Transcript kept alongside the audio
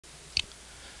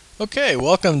Okay,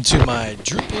 welcome to my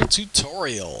Drupal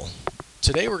tutorial.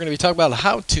 Today we're going to be talking about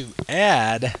how to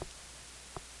add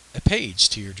a page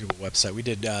to your Drupal website. We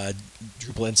did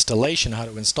Drupal installation, how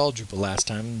to install Drupal last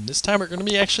time. This time we're going to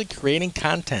be actually creating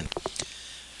content.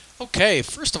 Okay,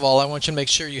 first of all, I want you to make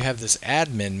sure you have this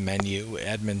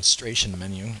administration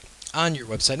menu on your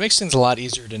website. It makes things a lot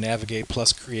easier to navigate,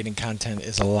 plus creating content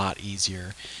is a lot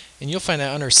easier. And you'll find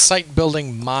that under site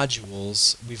building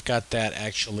modules, we've got that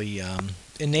actually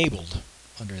enabled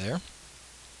under there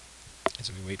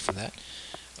as we wait for that.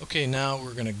 Okay, now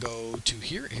we're going to go to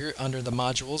here under the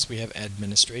modules we have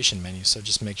administration menu, so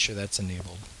just make sure that's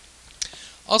enabled.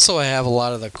 Also, I have a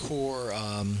lot of the core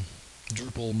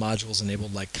Drupal modules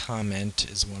enabled, like comment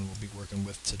is one we'll be working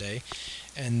with today,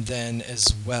 and then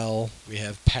as well we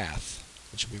have path,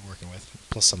 which we'll be working with,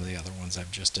 plus some of the other ones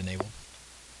I've just enabled.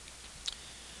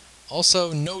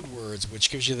 Also, node words, which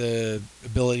gives you the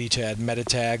ability to add meta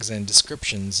tags and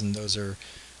descriptions, and those are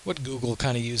what Google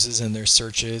kind of uses in their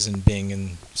searches and Bing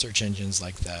and search engines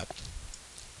like that.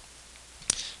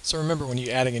 So remember, when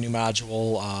you're adding a new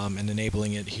module and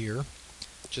enabling it here,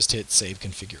 just hit Save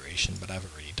Configuration, but I've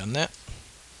already done that.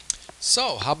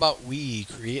 So how about we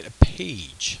create a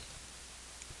page?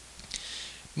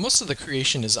 Most of the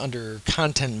creation is under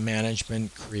Content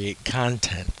Management, Create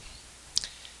Content.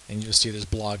 And you'll see there's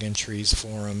blog entries,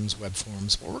 forums, web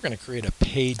forms. Well, we're going to create a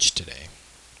page today.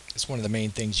 It's one of the main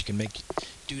things you can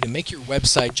do to make your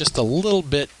website just a little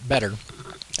bit better.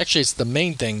 Actually, it's the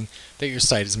main thing that your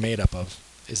site is made up of,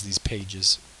 is these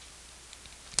pages.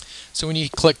 So when you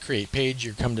click Create Page,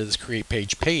 you come to this Create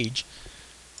Page.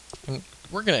 And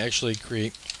we're going to actually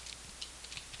create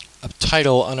a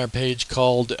title on our page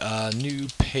called New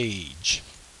Page.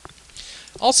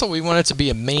 Also, we want it to be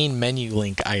a main menu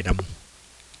link item,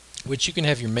 which you can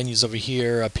have your menus over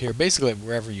here, up here, basically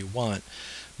wherever you want.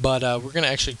 But we're going to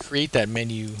actually create that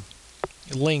menu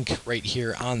link right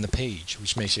here on the page,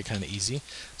 which makes it kind of easy.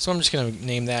 So I'm just going to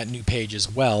name that New Page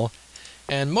as well.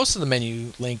 And most of the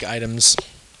menu link items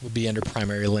will be under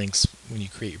primary links when you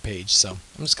create your page. So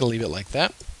I'm just going to leave it like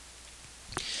that.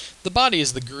 The body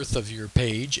is the girth of your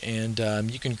page, and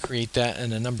you can create that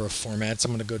in a number of formats.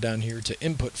 I'm going to go down here to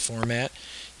Input Format.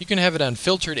 You can have it on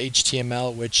filtered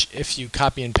HTML, which if you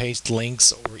copy and paste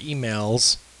links or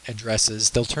emails addresses,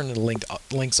 they'll turn into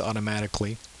links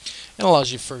automatically. It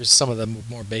allows you for some of the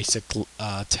more basic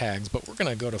tags, but we're going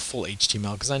to go to full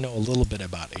HTML because I know a little bit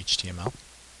about HTML.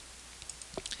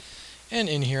 And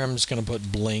in here I'm just going to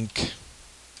put blink,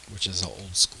 which is an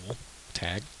old school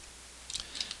tag.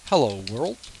 Hello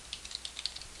world.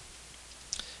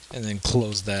 And then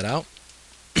close that out.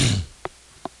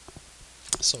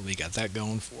 So we got that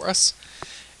going for us.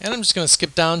 And I'm just going to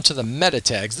skip down to the meta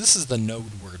tags. This is the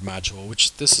node word module,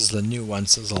 which this is the new one,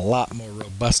 so there's a lot more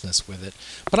robustness with it.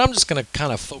 But I'm just going to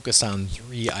kind of focus on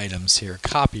 3 items here.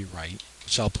 Copyright,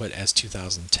 which I'll put as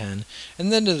 2010.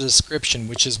 And then the description,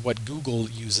 which is what Google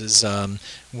uses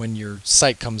when your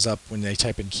site comes up, when they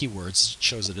type in keywords, it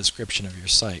shows a description of your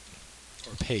site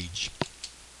or page.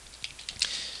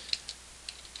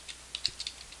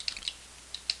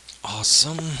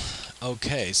 Awesome.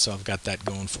 Okay, so I've got that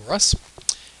going for us.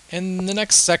 And the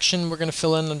next section we're going to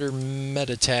fill in under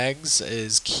meta tags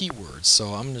is keywords.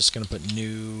 So I'm just going to put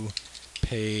new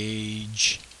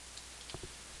page,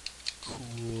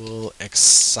 cool,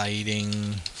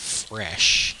 exciting,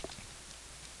 fresh.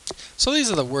 So these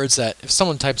are the words that if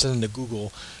someone types it into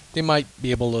Google, they might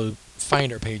be able to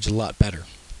find our page a lot better.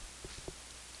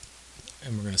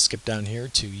 And we're going to skip down here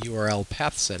to URL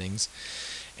path settings.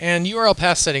 And URL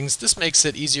path settings, this makes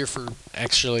it easier for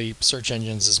actually search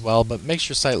engines as well, but makes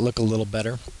your site look a little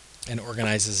better and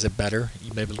organizes it better.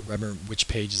 You'll be able to remember which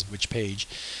page is which page.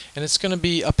 And it's going to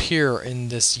be up here in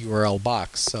this URL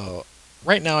box. So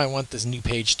right now I want this new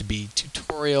page to be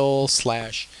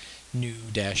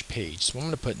tutorial/new-page. So I'm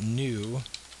going to put new-page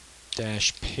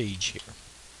here.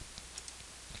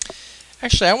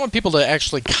 Actually, I want people to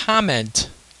actually comment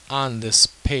on this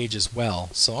page as well.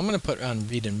 So I'm going to put on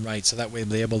read and write, so that way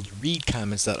they'll be able to read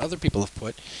comments that other people have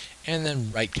put and then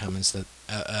write comments that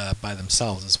by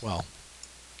themselves as well.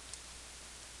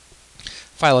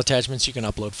 File attachments, you can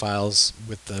upload files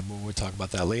with the, we'll talk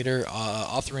about that later.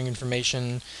 Authoring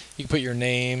information, you can put your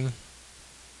name.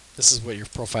 This is what your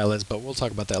profile is, but we'll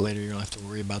talk about that later. You don't have to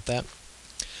worry about that.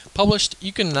 Published,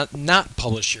 you can not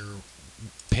publish your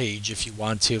page if you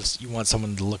want to, if you want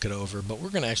someone to look it over, but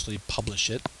we're going to actually publish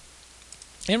it.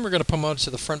 And we're going to promote it to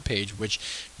the front page, which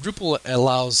Drupal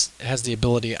has the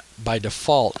ability by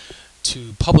default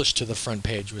to publish to the front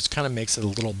page, which kind of makes it a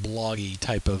little bloggy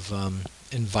type of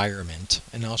environment.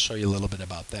 And I'll show you a little bit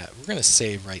about that. We're going to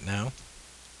save right now.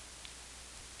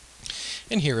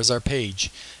 And here is our page.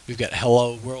 We've got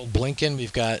Hello World blinking.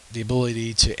 We've got the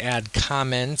ability to add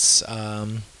comments.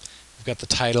 We've got the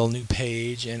title, new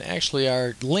page, and actually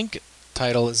our link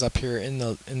title is up here in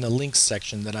the links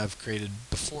section that I've created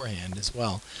beforehand as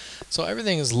well. So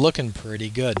everything is looking pretty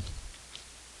good.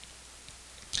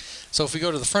 So if we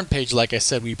go to the front page, like I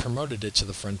said, we promoted it to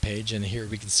the front page, and here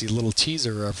we can see a little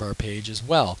teaser of our page as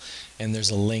well. And there's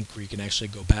a link where you can actually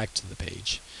go back to the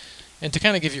page. And to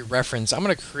kind of give you reference, I'm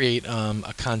going to create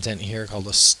a content here called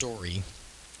a story.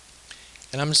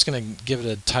 And I'm just going to give it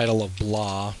a title of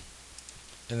blah,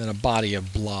 and then a body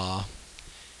of blah.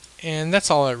 And that's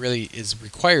all that really is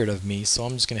required of me, so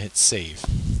I'm just going to hit save.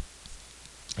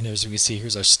 And as we see,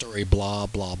 here's our story, blah,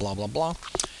 blah, blah, blah, blah.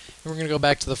 And we're going to go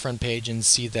back to the front page and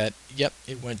see that, yep,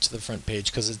 it went to the front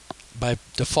page, because by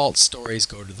default, stories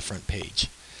go to the front page.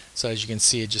 So as you can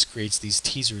see, it just creates these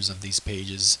teasers of these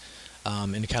pages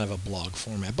in kind of a blog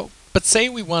format. But say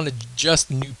we wanted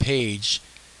just new page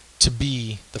to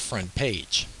be the front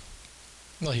page.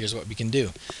 Well, here's what we can do.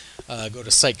 Go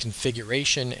to Site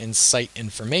Configuration and Site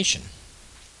Information.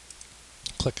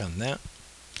 Click on that.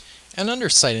 And under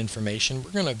Site Information,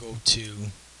 we're going to go to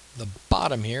the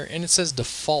bottom here, and it says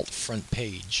Default Front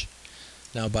Page.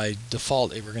 Now, by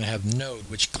default, we're going to have Node,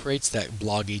 which creates that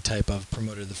bloggy type of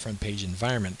promoted to the front page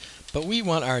environment. But we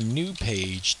want our new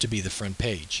page to be the front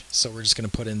page. So we're just going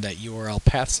to put in that URL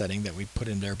path setting that we put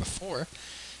in there before,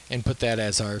 and put that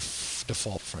as our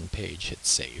default front page. Hit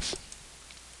save.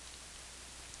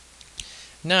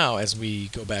 Now, as we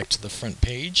go back to the front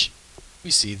page, we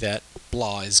see that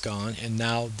blah is gone, and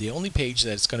now the only page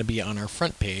that's going to be on our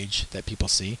front page that people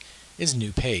see is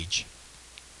new page.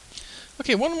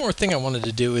 Okay, one more thing I wanted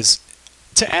to do is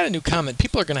to add a new comment.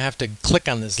 People are going to have to click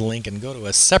on this link and go to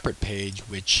a separate page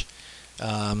which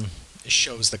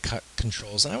shows the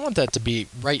controls, and I want that to be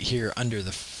right here under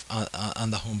the on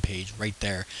the home page, right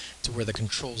there, to where the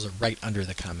controls are right under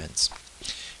the comments.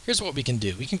 Here's what we can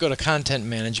do. We can go to Content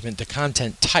Management to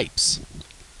Content Types,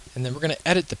 and then we're going to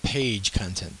edit the page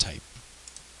content type.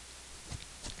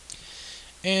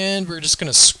 And we're just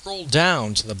going to scroll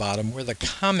down to the bottom where the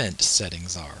comment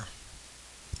settings are.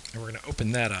 And we're going to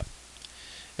open that up.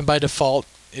 And by default,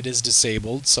 it is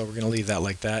disabled, so we're going to leave that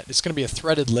like that. It's going to be a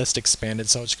threaded list expanded,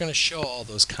 so it's going to show all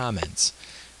those comments.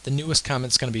 The newest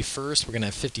comment is going to be first. We're going to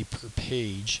have 50 per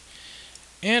page.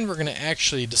 And we're going to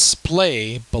actually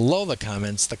display below the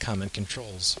comments the comment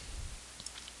controls,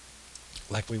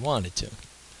 like we wanted to.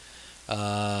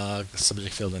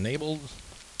 Subject field enabled,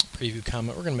 preview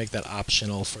comment. We're going to make that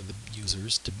optional for the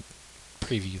users to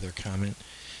preview their comment.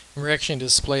 And we're actually going to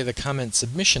display the comment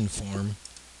submission form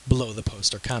below the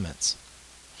post or comments.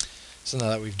 So now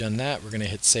that we've done that, we're going to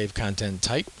hit Save Content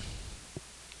Type.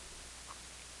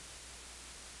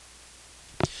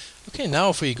 Okay, now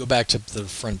if we go back to the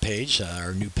front page,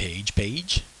 our new page,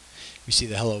 we see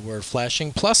the hello word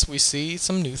flashing, plus we see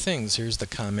some new things. Here's the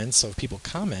comments, so if people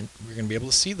comment, we're going to be able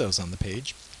to see those on the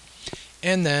page.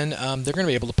 And then they're going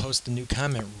to be able to post a new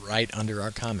comment right under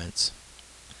our comments.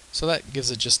 So that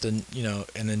gives it just an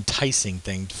enticing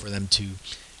thing for them to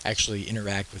actually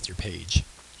interact with your page.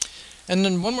 And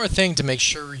then one more thing to make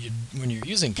sure when you're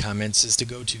using comments is to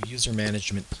go to User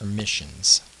Management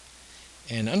Permissions.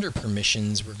 And under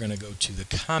Permissions, we're going to go to the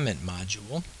Comment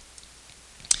module.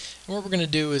 And what we're going to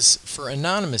do is, for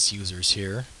anonymous users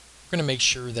here, we're going to make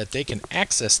sure that they can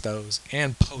access those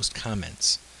and post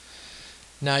comments.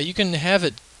 Now, you can have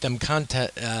them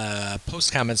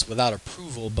post comments without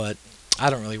approval, but I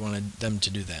don't really want them to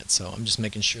do that. So I'm just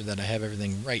making sure that I have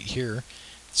everything right here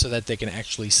so that they can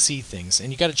actually see things.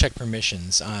 And you got to check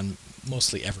permissions on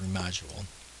mostly every module.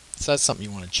 So that's something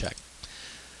you want to check.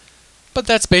 But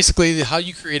that's basically how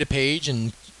you create a page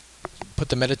and put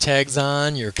the meta tags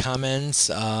on, your comments,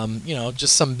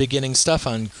 just some beginning stuff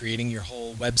on creating your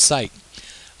whole website.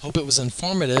 Hope it was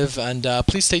informative, and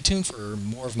please stay tuned for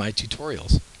more of my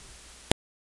tutorials.